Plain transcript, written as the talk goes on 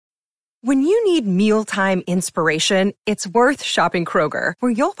When you need mealtime inspiration, it's worth shopping Kroger,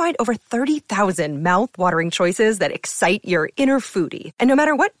 where you'll find over 30,000 mouth-watering choices that excite your inner foodie. And no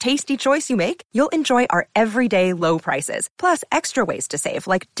matter what tasty choice you make, you'll enjoy our everyday low prices, plus extra ways to save,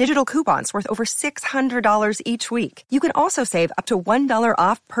 like digital coupons worth over $600 each week. You can also save up to $1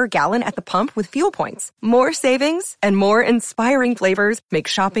 off per gallon at the pump with fuel points. More savings and more inspiring flavors make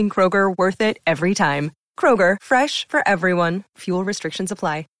shopping Kroger worth it every time. Kroger, fresh for everyone. Fuel restrictions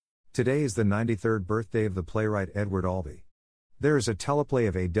apply. Today is the 93rd birthday of the playwright Edward Albee. There is a teleplay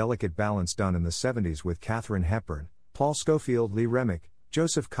of A Delicate Balance done in the 70s with Katharine Hepburn, Paul Scofield, Lee Remick,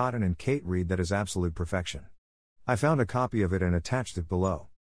 Joseph Cotten and Kate Reid that is absolute perfection. I found a copy of it and attached it below.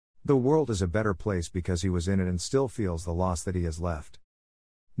 The world is a better place because he was in it and still feels the loss that he has left.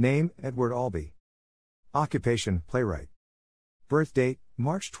 Name, Edward Albee. Occupation, playwright. Birth date,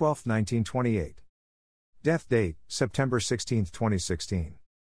 March 12, 1928. Death date, September 16, 2016.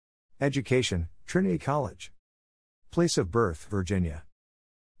 Education, Trinity College. Place of birth, Virginia.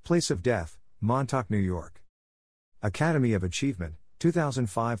 Place of death, Montauk, New York. Academy of Achievement,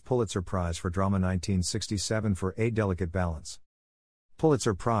 2005 Pulitzer Prize for Drama 1967 for A Delicate Balance.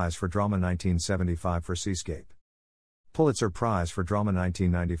 Pulitzer Prize for Drama 1975 for Seascape. Pulitzer Prize for Drama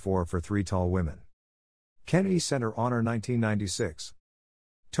 1994 for Three Tall Women. Kennedy Center Honor 1996.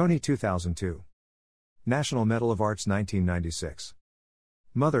 Tony 2002. National Medal of Arts 1996.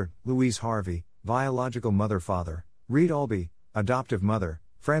 Mother, Louise Harvey, biological mother-father, Reed Albee, adoptive mother,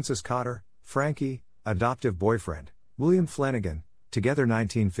 Frances Cotter, Frankie, adoptive boyfriend, William Flanagan, together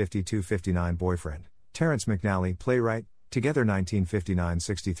 1952-59 boyfriend, Terrence McNally, playwright, together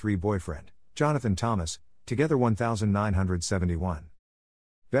 1959-63 boyfriend, Jonathan Thomas, together 1971.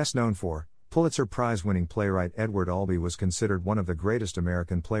 Best known for, Pulitzer Prize-winning playwright Edward Albee was considered one of the greatest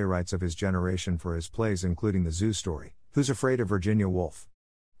American playwrights of his generation for his plays including The Zoo Story, Who's Afraid of Virginia Woolf?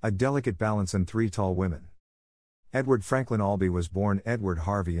 A Delicate Balance and Three Tall Women. Edward Franklin Albee was born Edward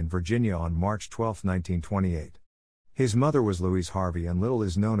Harvey in Virginia on March 12, 1928. His mother was Louise Harvey and little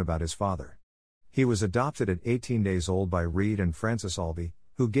is known about his father. He was adopted at 18 days old by Reed and Frances Albee,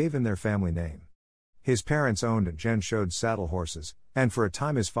 who gave him their family name. His parents owned and Jen showed saddle horses, and for a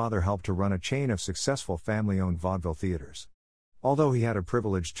time his father helped to run a chain of successful family-owned vaudeville theaters. Although he had a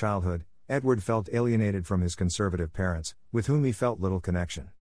privileged childhood, Edward felt alienated from his conservative parents, with whom he felt little connection.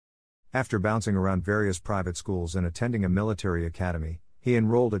 After bouncing around various private schools and attending a military academy, he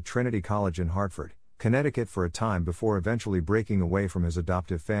enrolled at Trinity College in Hartford, Connecticut for a time before eventually breaking away from his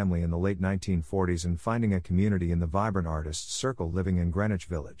adoptive family in the late 1940s and finding a community in the vibrant artists' circle living in Greenwich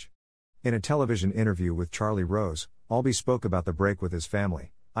Village. In a television interview with Charlie Rose, Albee spoke about the break with his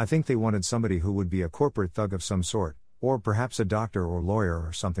family. I think they wanted somebody who would be a corporate thug of some sort, or perhaps a doctor or lawyer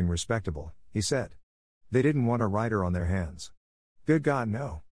or something respectable, he said. They didn't want a writer on their hands. Good God,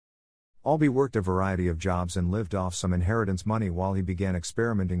 no. Albee worked a variety of jobs and lived off some inheritance money while he began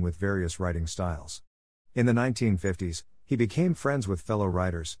experimenting with various writing styles. In the 1950s, he became friends with fellow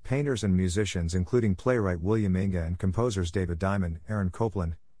writers, painters and musicians including playwright William Inge and composers David Diamond, Aaron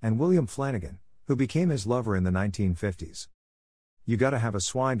Copland, and William Flanagan, who became his lover in the 1950s. You gotta have a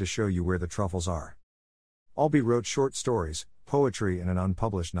swine to show you where the truffles are. Albee wrote short stories, poetry and an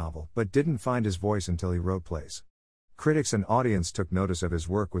unpublished novel, but didn't find his voice until he wrote plays. Critics and audience took notice of his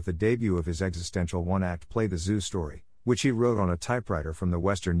work with the debut of his existential one-act play The Zoo Story, which he wrote on a typewriter from the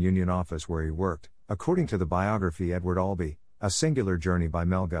Western Union office where he worked, according to the biography Edward Albee, A Singular Journey by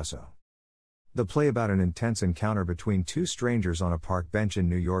Mel Gusso. The play about an intense encounter between two strangers on a park bench in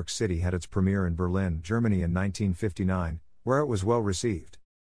New York City had its premiere in Berlin, Germany in 1959, where it was well received.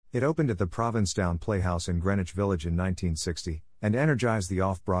 It opened at the Provincetown Playhouse in Greenwich Village in 1960, and energized the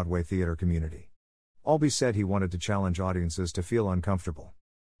off-Broadway theater community. Albee said he wanted to challenge audiences to feel uncomfortable.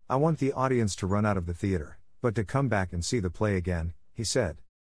 I want the audience to run out of the theater, but to come back and see the play again, he said.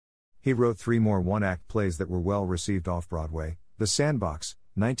 He wrote 3 more one-act plays that were well received off-Broadway: The Sandbox,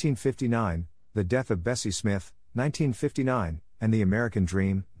 1959, The Death of Bessie Smith, 1959, and The American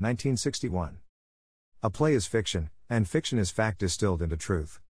Dream, 1961. A play is fiction, and fiction is fact distilled into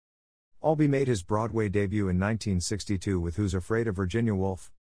truth. Albee made his Broadway debut in 1962 with Who's Afraid of Virginia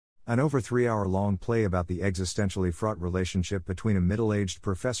Woolf? An over 3-hour-long play about the existentially fraught relationship between a middle-aged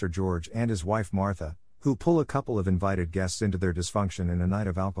Professor George and his wife Martha, who pull a couple of invited guests into their dysfunction in a night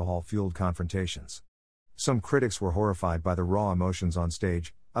of alcohol-fueled confrontations. Some critics were horrified by the raw emotions on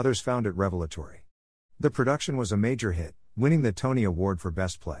stage, others found it revelatory. The production was a major hit, winning the Tony Award for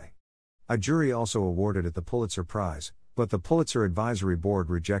Best Play. A jury also awarded it the Pulitzer Prize, but the Pulitzer Advisory Board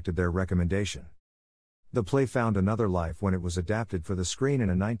rejected their recommendation. The play found another life when it was adapted for the screen in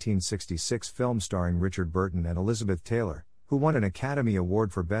a 1966 film starring Richard Burton and Elizabeth Taylor, who won an Academy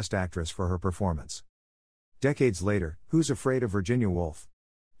Award for Best Actress for her performance. Decades later, Who's Afraid of Virginia Woolf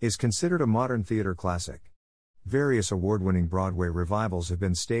is considered a modern theater classic. Various award-winning Broadway revivals have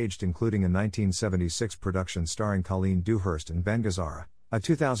been staged, including a 1976 production starring Colleen Dewhurst and Ben Gazzara, a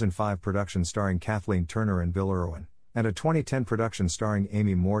 2005 production starring Kathleen Turner and Bill Irwin, and a 2010 production starring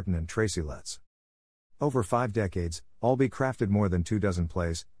Amy Morton and Tracy Letts. Over 5 decades, Albee crafted more than 24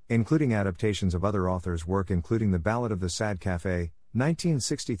 plays, including adaptations of other authors' work, including The Ballad of the Sad Café,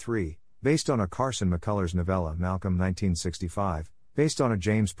 1963, based on a Carson McCullers novella, Malcolm, 1965, based on a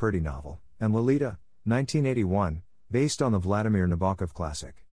James Purdy novel, and Lolita, 1981, based on the Vladimir Nabokov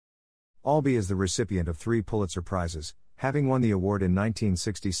classic. Albee is the recipient of 3 Pulitzer Prizes, having won the award in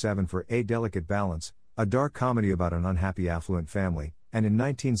 1967 for A Delicate Balance, a dark comedy about an unhappy affluent family, and in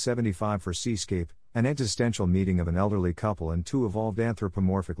 1975 for Seascape, an existential meeting of an elderly couple and 2 evolved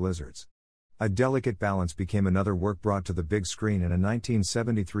anthropomorphic lizards. A Delicate Balance became another work brought to the big screen in a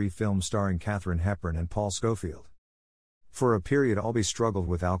 1973 film starring Katharine Hepburn and Paul Scofield. For a period, Albee struggled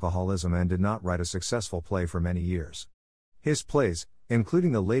with alcoholism and did not write a successful play for many years. His plays,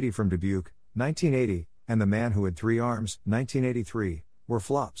 including The Lady from Dubuque, 1980, and The Man Who Had 3 Arms, 1983, were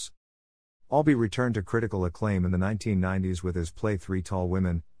flops. Albee returned to critical acclaim in the 1990s with his play 3 Tall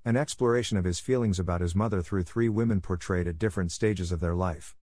Women, an exploration of his feelings about his mother through 3 women portrayed at different stages of their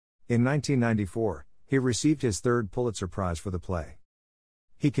life. In 1994, he received his 3rd Pulitzer Prize for the play.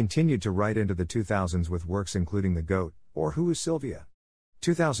 He continued to write into the 2000s with works including The Goat, or Who is Sylvia?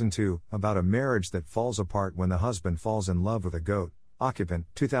 2002, about a marriage that falls apart when the husband falls in love with a goat, Occupant,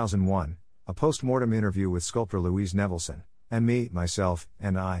 2001, a post-mortem interview with sculptor Louise Nevelson, and Me, Myself,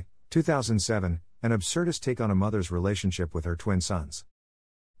 and I, 2007, an absurdist take on a mother's relationship with her twin sons.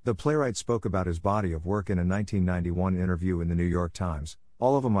 The playwright spoke about his body of work in a 1991 interview in the New York Times.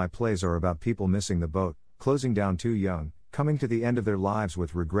 All of my plays are about people missing the boat, closing down too young, coming to the end of their lives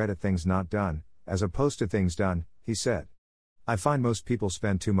with regret at things not done, as opposed to things done, he said. I find most people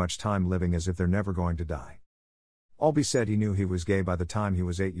spend too much time living as if they're never going to die. Albee said he knew he was gay by the time he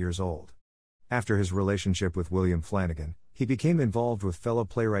was 8 years old. After his relationship with William Flanagan, he became involved with fellow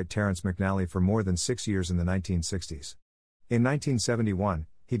playwright Terrence McNally for more than 6 years in the 1960s. In 1971,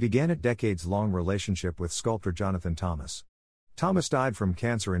 he began a decades-long relationship with sculptor Jonathan Thomas. Thomas died from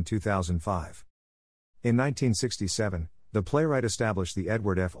cancer in 2005. In 1967, the playwright established the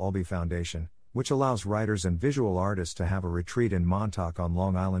Edward F. Albee Foundation, which allows writers and visual artists to have a retreat in Montauk on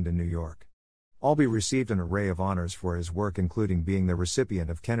Long Island in New York. Albee received an array of honors for his work, including being the recipient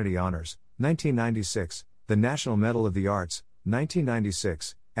of Kennedy Honors, 1996, the National Medal of the Arts,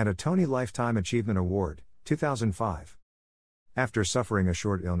 1996, and a Tony Lifetime Achievement Award, 2005. After suffering a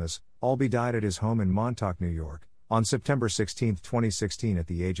short illness, Albee died at his home in Montauk, New York, on September 16, 2016 at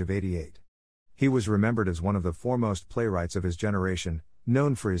the age of 88. He was remembered as one of the foremost playwrights of his generation,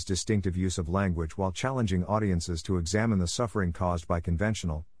 known for his distinctive use of language while challenging audiences to examine the suffering caused by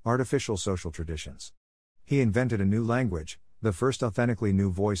conventional, artificial social traditions. He invented a new language, the first authentically new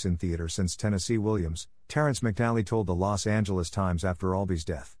voice in theater since Tennessee Williams, Terrence McNally told the Los Angeles Times after Albee's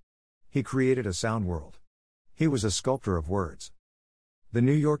death. He created a sound world. He was a sculptor of words. The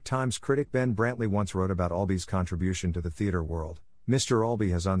New York Times critic Ben Brantley once wrote about Albee's contribution to the theater world. Mr. Albee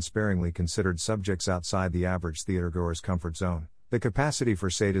has unsparingly considered subjects outside the average theatergoer's comfort zone, the capacity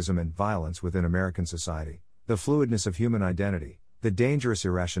for sadism and violence within American society, the fluidness of human identity, the dangerous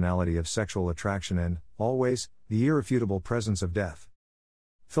irrationality of sexual attraction and, always, the irrefutable presence of death.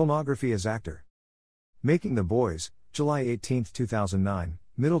 Filmography as actor. Making the Boys, July 18, 2009,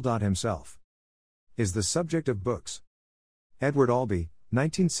 himself. Is the subject of books. Edward Albee,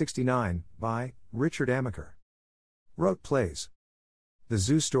 1969, by Richard Amaker. Wrote plays. The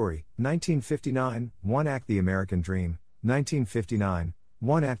Zoo Story, 1959, One Act The American Dream, 1959,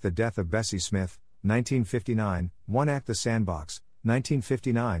 One Act The Death of Bessie Smith, 1959, One Act The Sandbox,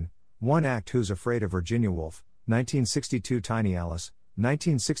 1959, One Act Who's Afraid of Virginia Woolf, 1962 Tiny Alice,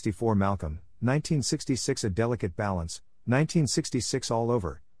 1964 Malcolm, 1966 A Delicate Balance, 1966 All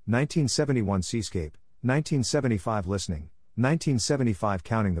Over, 1971 Seascape, 1975 Listening, 1975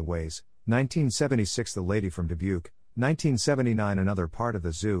 Counting the Ways, 1976 The Lady from Dubuque, 1979 Another Part of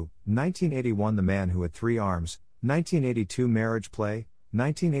the Zoo, 1981 The Man Who Had 3 Arms, 1982 Marriage Play,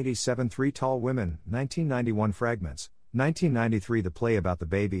 1987 Three Tall Women, 1991 Fragments, 1993 The Play About the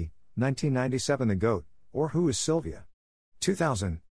Baby, 1997 The Goat, or Who is Sylvia? 2000,